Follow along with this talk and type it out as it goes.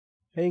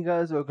Hey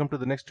guys, welcome to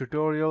the next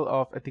tutorial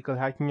of ethical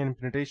hacking and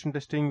penetration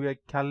testing with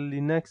Kali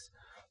Linux.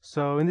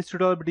 So in this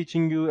tutorial I'll be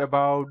teaching you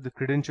about the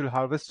credential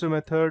harvester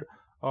method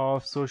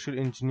of social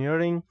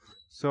engineering.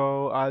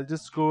 So I'll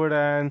just go ahead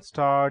and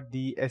start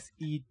the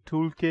SE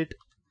toolkit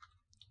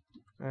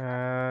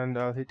and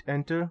I'll hit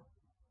enter.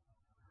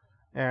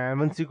 And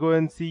once you go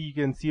and see, you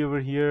can see over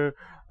here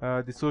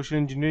the social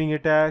engineering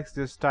attacks.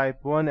 Just type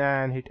 1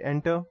 and hit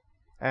enter.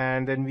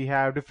 And then we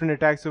have different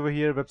attacks over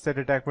here: website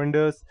attack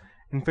vendors,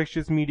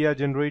 infectious media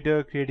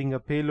generator, creating a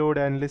payload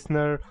and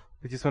listener,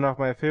 which is one of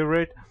my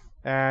favorite,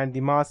 and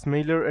the mass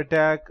mailer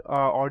attack,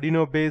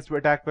 Arduino based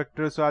attack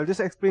vector. So I'll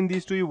just explain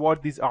these to you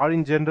what these are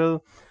in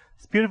general.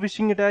 Spear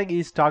phishing attack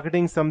is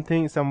targeting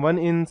someone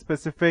in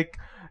specific,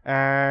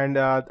 and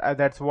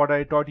that's what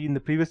I taught you in the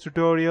previous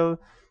tutorial.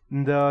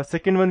 In the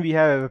second one, we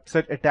have a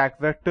website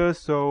attack vector.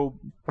 So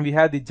we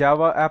have the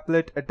Java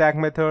applet attack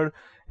method.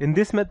 In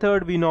this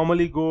method, we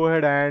normally go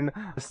ahead and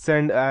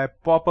send a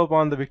pop-up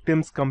on the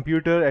victim's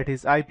computer at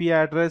his IP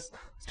address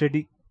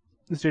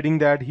stating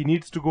that he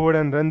needs to go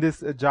ahead and run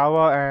this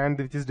Java, and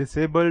which is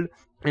disabled.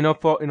 In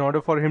order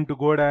for him to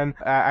go ahead and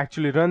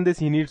actually run this,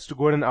 he needs to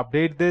go ahead and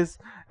update this,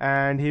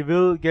 and he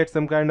will get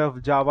some kind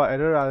of Java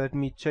error. Let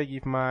me check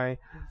if I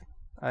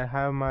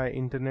have my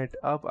internet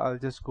up. I'll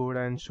just go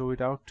ahead and show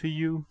it out to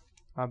you.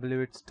 I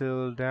believe it's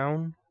still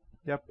down.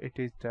 Yep, it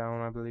is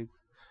down, I believe.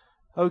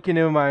 Okay,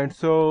 never mind.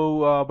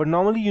 So, but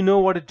normally you know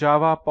what a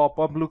Java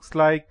pop-up looks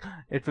like.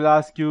 It will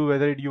ask you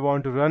whether you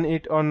want to run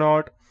it or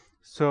not.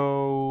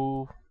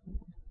 So,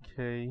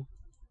 okay,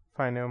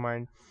 fine, never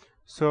mind.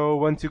 So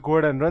once you go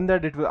ahead and run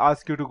that, it will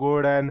ask you to go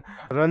ahead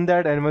and run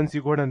that, and once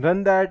you go ahead and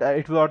run that,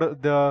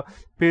 the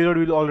payload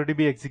will already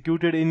be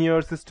executed in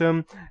your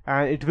system,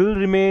 and it will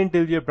remain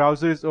till your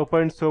browser is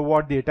opened. So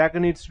what the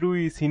attacker needs to do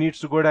is he needs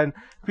to go ahead and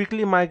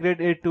quickly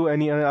migrate it to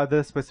any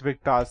other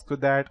specific task, so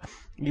that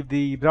if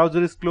the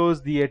browser is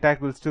closed, the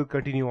attack will still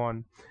continue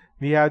on.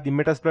 We have the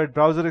Metasploit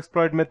browser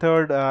exploit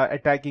method,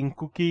 attacking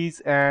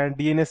cookies and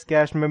DNS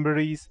cache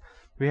memories.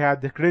 We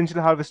have the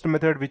credential harvester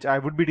method, which I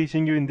would be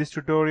teaching you in this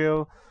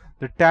tutorial.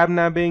 The tab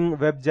nabbing,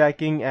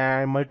 webjacking,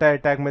 and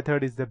multi-attack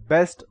method is the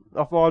best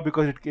of all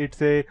because it's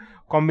a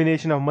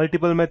combination of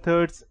multiple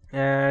methods.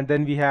 And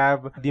then we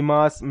have the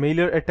mass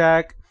mailer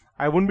attack.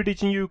 I won't be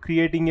teaching you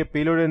creating a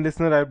payload and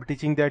listener. I'll be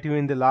teaching that you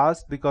in the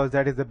last, because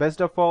that is the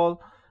best of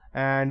all.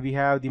 And we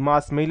have the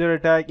mass mailer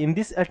attack. In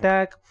this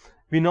attack,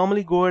 we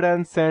normally go ahead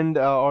and send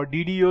or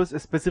DDoS a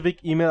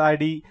specific email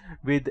ID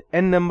with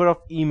n number of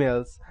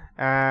emails,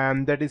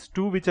 and that is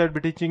 2, which I'll be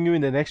teaching you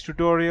in the next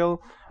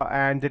tutorial.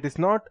 And that is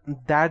not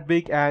that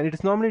big, and it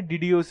is normally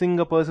DDoSing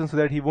a person so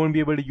that he won't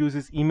be able to use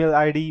his email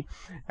ID,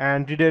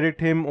 and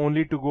redirect him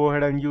only to go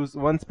ahead and use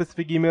one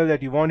specific email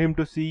that you want him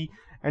to see,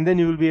 and then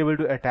you will be able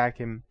to attack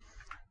him.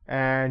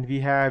 And we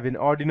have an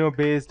Arduino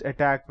based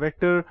attack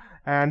vector,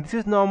 and this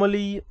is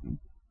normally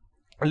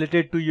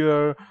related to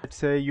your, let's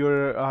say,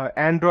 your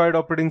Android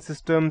operating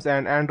systems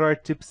and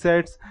Android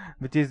chipsets,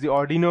 which is the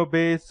Arduino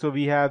based. So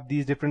we have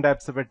these different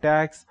types of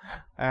attacks,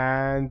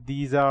 and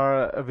these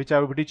are which I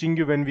will be teaching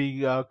you when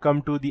we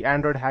come to the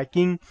Android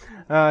hacking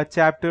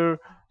chapter.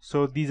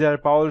 So these are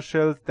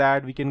PowerShells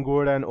that we can go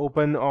ahead and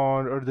open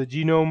on, or the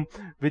genome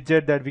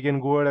widget that we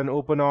can go ahead and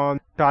open on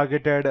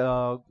targeted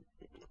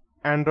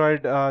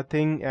Android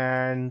thing.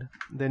 And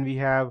then we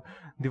have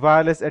the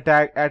wireless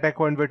attack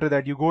point vector,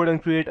 that you go ahead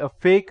and create a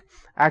fake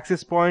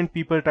access point.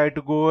 People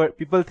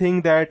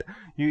think that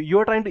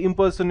you're trying to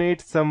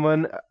impersonate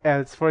someone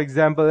else. For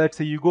example, let's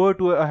say you go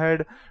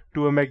ahead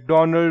to a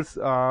McDonald's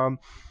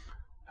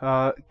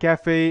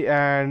cafe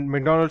and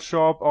McDonald's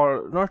shop,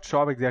 or not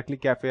shop exactly,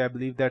 cafe, I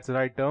believe that's the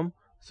right term.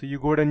 So you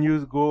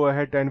go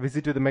ahead and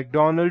visit to the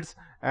McDonald's,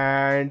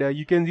 and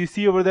you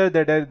see over there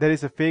that there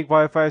is a fake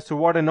Wi-Fi. So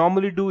what I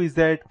normally do is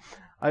that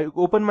I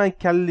open my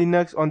Kali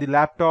Linux on the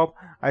laptop.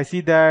 I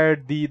see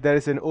that there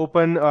is an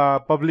open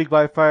public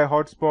Wi-Fi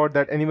hotspot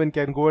that anyone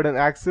can go ahead and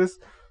access.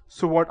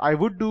 So what I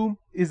would do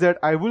is that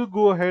I will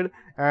go ahead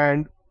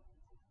and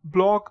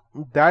block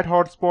that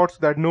hotspot so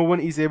that no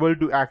one is able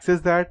to access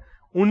that.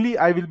 Only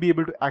I will be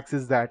able to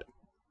access that.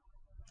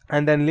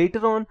 And then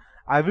later on,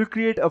 I will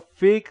create a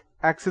fake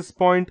access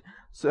point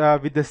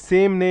with the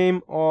same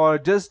name, or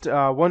just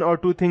one or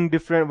two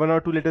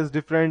letters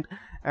different,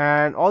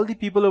 and all the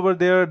people over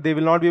there, they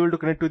will not be able to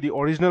connect to the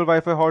original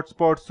Wi-Fi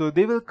hotspot, so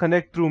they will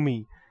connect through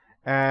me.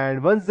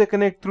 And once they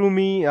connect through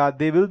me,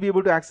 they will be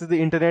able to access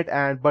the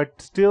internet, but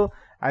still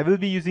I will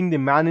be using the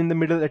man in the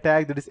middle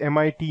attack, that is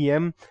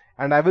MITM,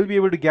 and I will be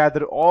able to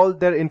gather all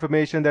their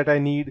information that I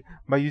need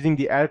by using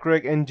the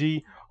aircrack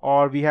ng.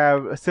 Or we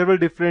have several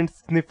different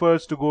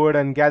sniffers to go ahead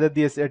and gather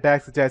these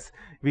attacks, such as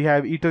we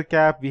have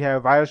EtherCap, we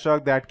have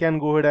Wireshark, that can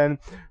go ahead and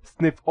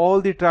sniff all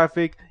the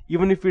traffic.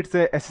 Even if it's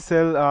a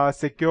SSL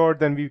secured,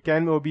 then we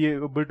can be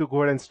able to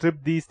go ahead and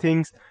strip these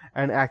things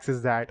and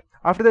access that.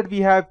 After that, we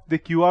have the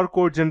QR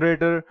code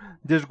generator.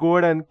 Just go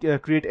ahead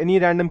and create any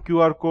random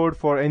QR code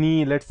for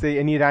any, let's say,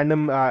 any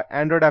random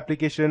Android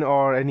application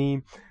or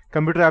any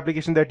computer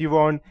application that you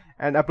want,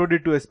 and upload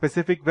it to a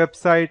specific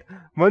website.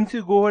 Once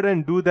you go ahead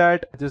and do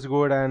that, just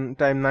go ahead and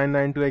type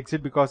 99 to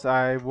exit because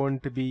I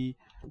won't be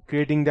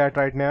creating that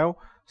right now.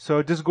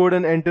 So just go ahead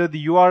and enter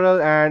the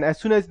URL, and as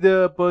soon as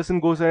the person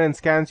goes ahead and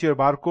scans your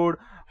barcode,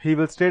 he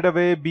will straight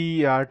away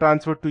be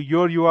transferred to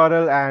your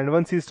URL, and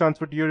once he's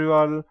transferred to your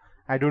URL,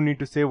 I don't need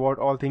to say what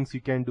all things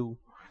you can do.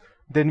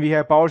 Then we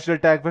have PowerShell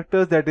attack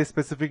vectors that is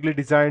specifically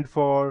designed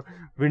for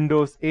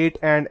Windows 8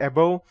 and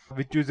above,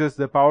 which uses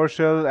the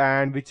PowerShell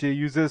and which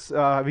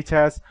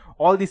has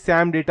all the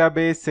SAM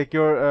database,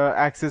 secure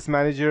access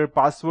manager,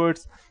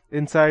 passwords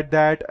inside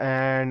that,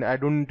 and I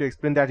don't need to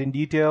explain that in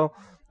detail.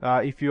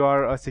 If you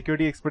are a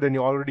security expert, then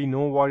you already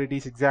know what it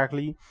is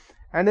exactly.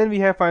 And then we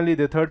have finally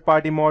the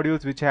third-party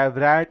modules which have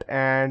RAT,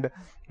 and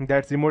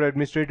that's remote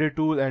administrator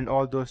tool and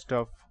all those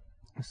stuff.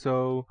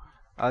 So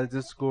I'll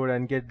just go ahead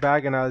and get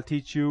back, and I'll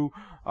teach you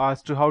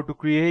as to how to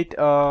create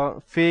a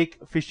fake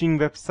phishing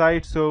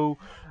website. So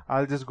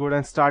I'll just go ahead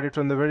and start it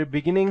from the very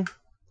beginning.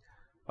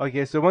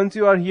 Okay, so once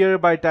you are here,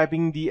 by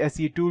typing the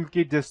SE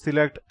toolkit, just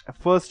select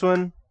first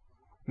one,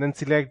 then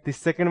select the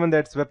second one,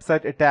 that's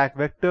website attack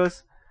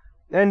vectors,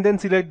 and then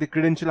select the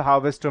credential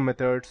harvester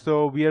method.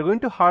 So we are going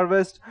to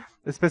harvest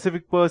a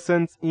specific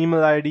person's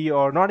email ID,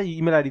 or not an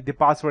email ID, the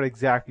password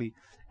exactly,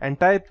 and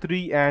type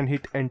 3 and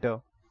hit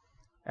enter.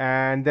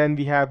 And then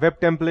we have web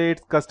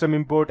templates, custom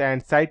import,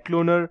 and site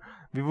cloner.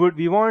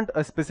 We want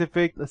a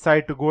specific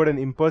site to go ahead and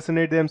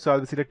impersonate them, so I'll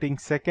be selecting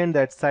second,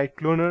 that's site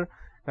cloner,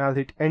 and I'll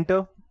hit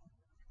enter.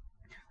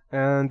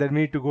 And then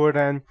we need to go ahead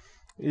and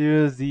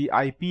use the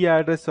IP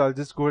address, so I'll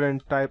just go ahead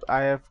and type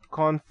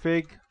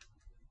ifconfig,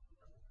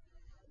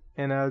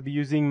 and I'll be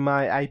using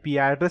my IP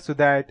address so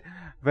that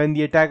when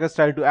the attackers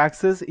try to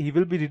access, he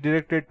will be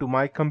redirected to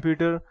my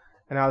computer,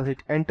 and I'll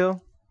hit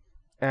enter.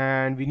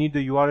 And we need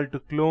the URL to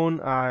clone.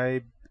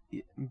 I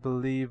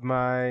believe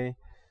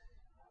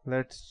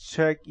let's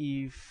check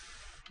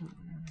if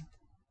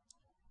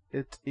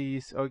it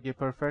is okay,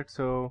 perfect.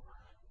 So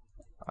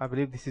I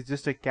believe this is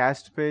just a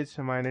cached page.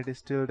 My net is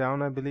still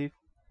down, I believe.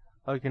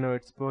 Okay, no,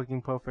 it's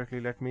working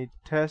perfectly. Let me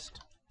test.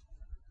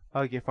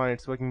 Okay, fine,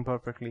 it's working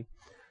perfectly.